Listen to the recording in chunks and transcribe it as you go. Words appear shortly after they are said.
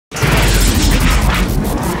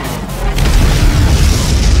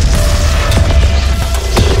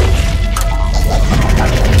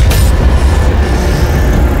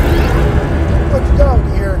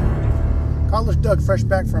Dad, fresh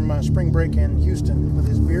back from spring break in Houston with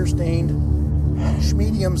his beer-stained,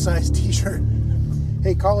 medium-sized t-shirt.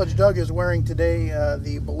 Hey, College Doug is wearing today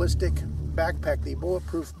the ballistic backpack, the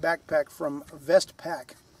bulletproof backpack from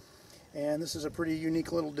VESTPAK. And this is a pretty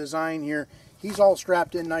unique little design here. He's all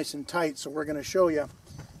strapped in nice and tight, so we're going to show you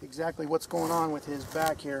exactly what's going on with his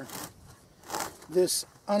back here. This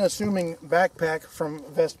unassuming backpack from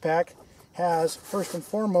VESTPAK has, first and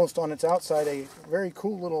foremost, on its outside a very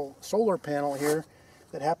cool little solar panel here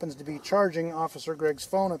that happens to be charging Officer Greg's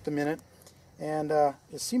phone at the minute, and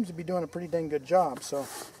it seems to be doing a pretty dang good job. So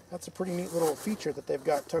that's a pretty neat little feature that they've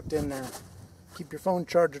got tucked in there. Keep your phone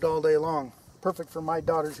charged all day long. Perfect for my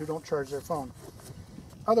daughters who don't charge their phone.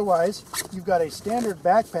 Otherwise, you've got a standard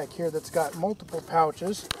backpack here that's got multiple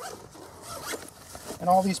pouches. And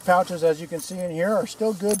all these pouches, as you can see in here, are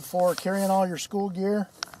still good for carrying all your school gear,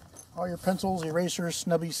 all your pencils, erasers,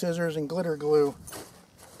 snubby scissors, and glitter glue.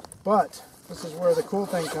 But this is where the cool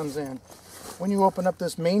thing comes in. When you open up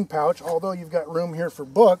this main pouch, although you've got room here for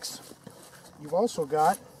books, you've also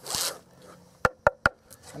got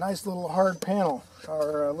a nice little hard panel.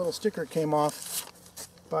 Our little sticker came off,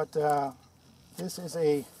 but this is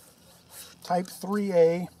a Type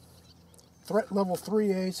 3A, threat level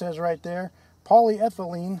 3A says right there,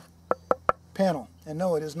 polyethylene panel. And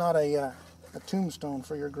no, it is not a tombstone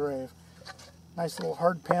for your grave. Nice little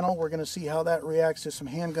hard panel. We're going to see how that reacts to some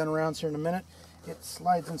handgun rounds here in a minute. It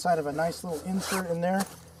slides inside of a nice little insert in there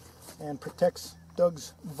and protects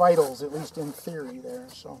Doug's vitals, at least in theory there.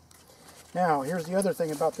 So now here's the other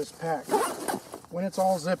thing about this pack. When it's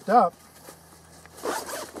all zipped up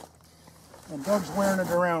and Doug's wearing it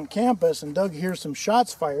around campus and Doug hears some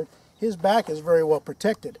shots fired, his back is very well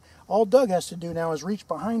protected. All Doug has to do now is reach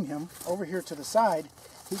behind him over here to the side.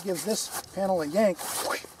 He gives this panel a yank,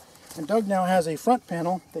 and Doug now has a front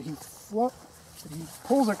panel that he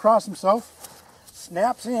pulls across himself,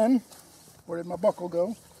 snaps in. Where did my buckle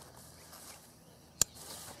go?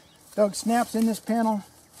 Doug snaps in this panel,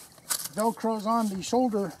 velcros on the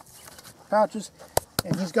shoulder pouches,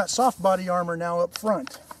 and he's got soft body armor now up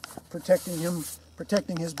front, protecting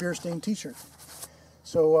his beer-stained t-shirt.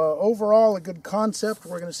 So overall, a good concept.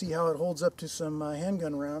 We're going to see how it holds up to some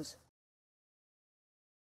handgun rounds.